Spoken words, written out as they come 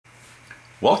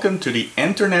Welcome to the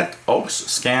Internet Hoax,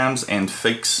 Scams and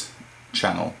Fakes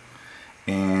channel.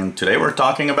 And today we're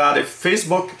talking about a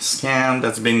Facebook scam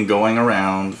that's been going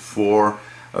around for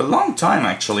a long time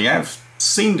actually. I've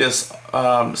seen this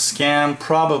scam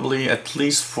probably at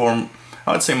least for,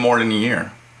 I would say, more than a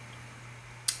year.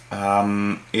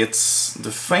 It's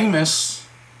the famous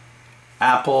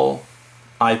Apple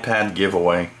iPad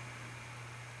giveaway.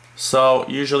 So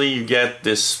usually you get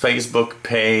this Facebook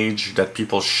page that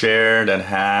people share that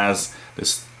has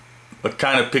a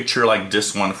kind of picture like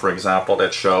this one, for example,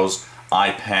 that shows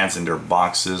iPads in their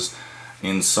boxes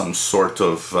in some sort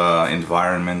of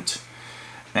environment.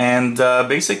 And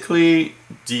basically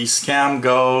the scam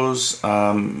goes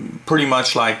pretty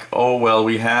much like, oh well,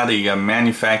 we had a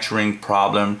manufacturing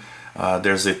problem.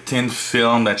 There's a thin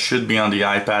film that should be on the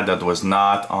iPad that was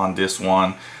not on this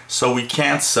one, so we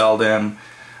can't sell them.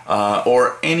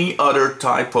 Or any other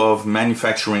type of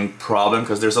manufacturing problem,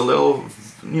 because there's a little,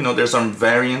 there's some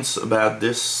variants about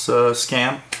this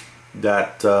scam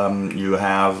that you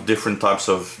have different types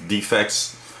of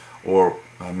defects or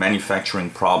manufacturing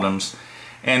problems.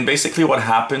 And basically what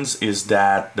happens is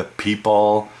that the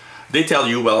people, they tell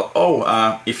you, well,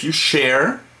 if you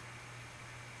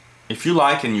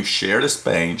like and you share this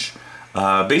page,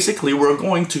 basically we're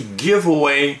going to give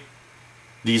away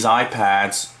these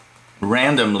iPads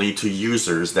randomly to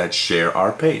users that share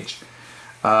our page.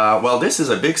 Well, this is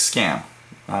a big scam.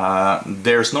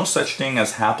 There's no such thing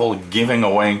as Apple giving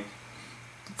away.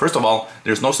 First of all,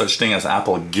 there's no such thing as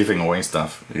Apple giving away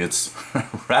stuff. It's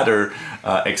rather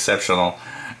exceptional.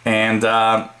 And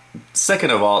second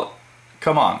of all,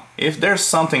 come on, if there's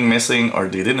something missing or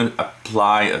they didn't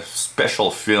apply a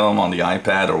special film on the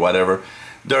iPad or whatever,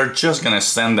 they're just gonna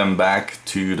send them back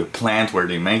to the plant where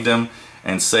they make them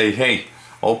and say, hey,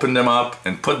 open them up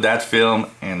and put that film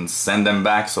and send them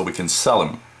back so we can sell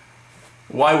them.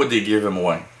 Why would they give them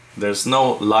away? There's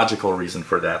no logical reason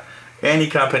for that. Any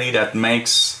company that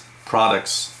makes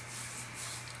products,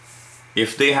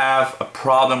 if they have a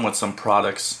problem with some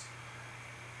products,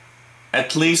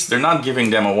 at least they're not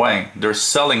giving them away, they're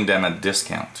selling them at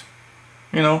discount.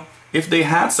 If they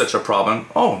had such a problem,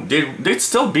 they'd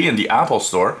still be in the Apple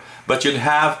store, but you'd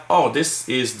have, this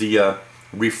is the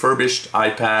refurbished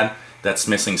iPad that's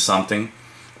missing something,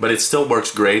 but it still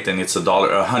works great and it's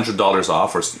 $100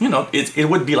 off, or it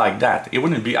would be like that. It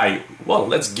wouldn't be, well,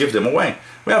 let's give them away.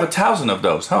 We have 1,000 of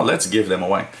those. Let's give them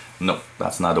away. No,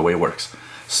 that's not the way it works.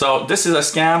 So this is a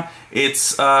scam.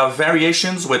 It's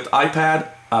variations with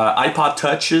iPod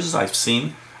touches I've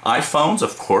seen, iPhones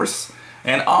of course,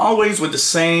 and always with the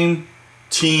same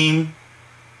team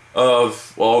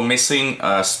of, missing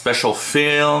a special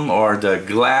film, or the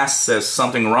glass says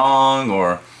something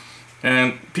wrong,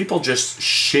 and people just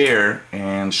share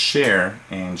and share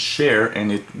and share,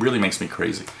 and it really makes me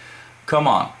crazy. Come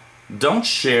on, don't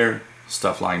share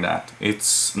stuff like that.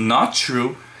 It's not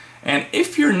true. And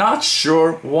if you're not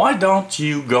sure, why don't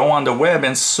you go on the web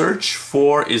and search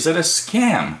for, is it a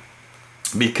scam?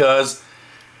 Because,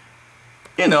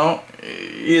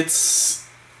 it's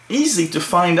easy to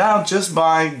find out just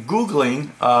by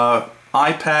Googling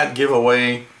iPad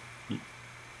giveaway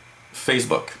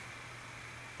Facebook.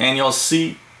 And you'll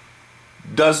see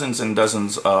dozens and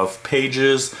dozens of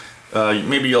pages.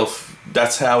 Maybe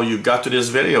that's how you got to this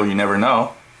video, you never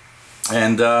know.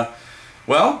 And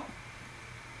well,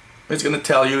 it's gonna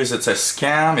tell you is it's a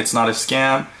scam, it's not a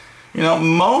scam.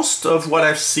 Most of what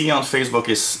I've seen on Facebook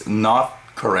is not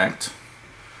correct.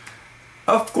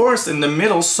 Of course, in the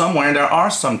middle somewhere there are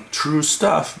some true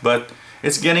stuff, but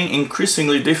it's getting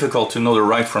increasingly difficult to know the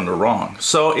right from the wrong.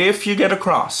 So if you get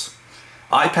across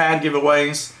iPad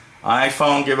giveaways,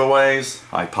 iPhone giveaways,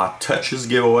 iPod touches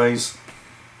giveaways,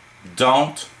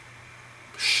 don't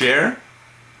share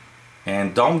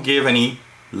and don't give any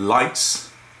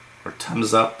likes or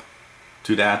thumbs up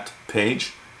to that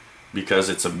page, because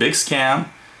it's a big scam.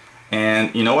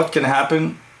 And you know what can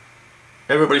happen?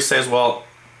 Everybody says, well,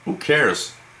 who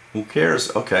cares? Who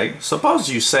cares? Okay, suppose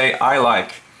you say I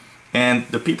like, and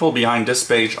the people behind this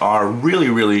page are really,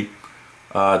 really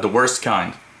the worst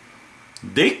kind.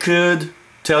 They could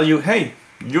tell you, hey,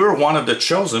 you're one of the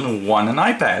chosen who won an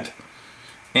iPad.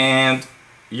 And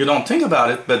you don't think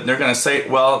about it, but they're gonna say,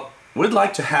 well, we'd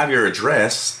like to have your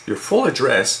address, your full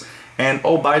address, and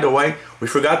oh, by the way, we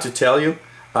forgot to tell you,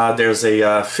 there's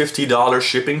a $50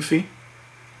 shipping fee.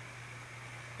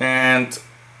 And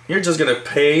you're just gonna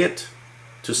pay it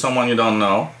to someone you don't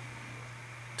know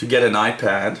to get an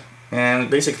iPad.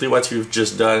 And basically what you've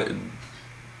just done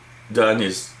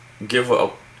is give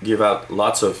out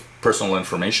lots of personal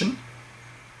information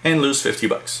and lose 50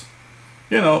 bucks.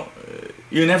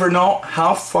 You never know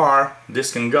how far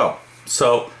this can go.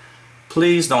 So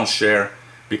please don't share,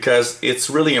 because it's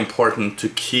really important to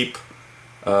keep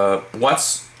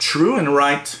what's true and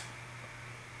right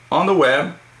on the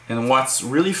web, and what's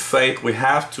really fake, we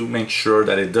have to make sure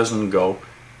that it doesn't go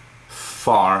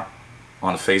far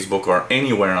on Facebook or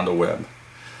anywhere on the web.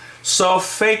 So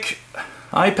fake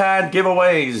iPad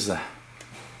giveaways,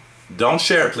 don't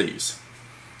share, please.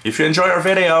 If you enjoy our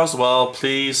videos, well,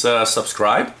 please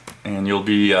subscribe, and you'll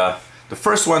be the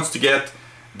first ones to get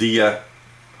the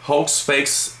hoax,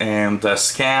 fakes, and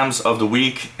scams of the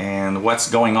week, and what's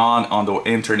going on the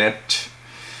internet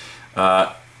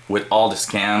with all the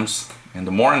scams, and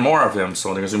the more and more of them.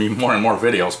 So there's gonna be more and more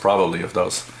videos probably of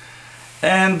those.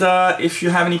 And if you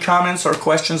have any comments or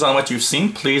questions on what you've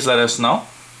seen, please let us know.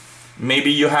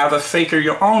 Maybe you have a faker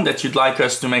your own that you'd like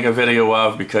us to make a video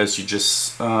of, because you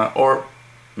just or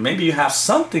maybe you have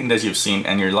something that you've seen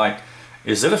and you're like,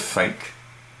 is it a fake?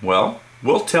 Well,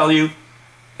 we'll tell you.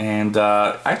 And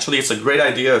actually, it's a great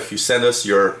idea if you send us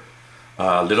your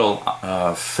little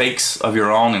fakes of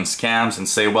your own and scams, and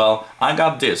say, well, I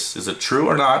got this, is it true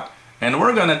or not? And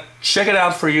we're gonna check it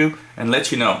out for you and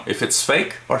let you know if it's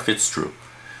fake or if it's true.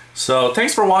 So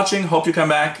thanks for watching. Hope you come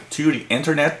back to the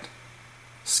internet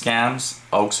scams,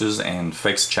 hoaxes, and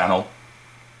fakes channel.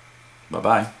 Bye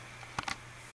bye.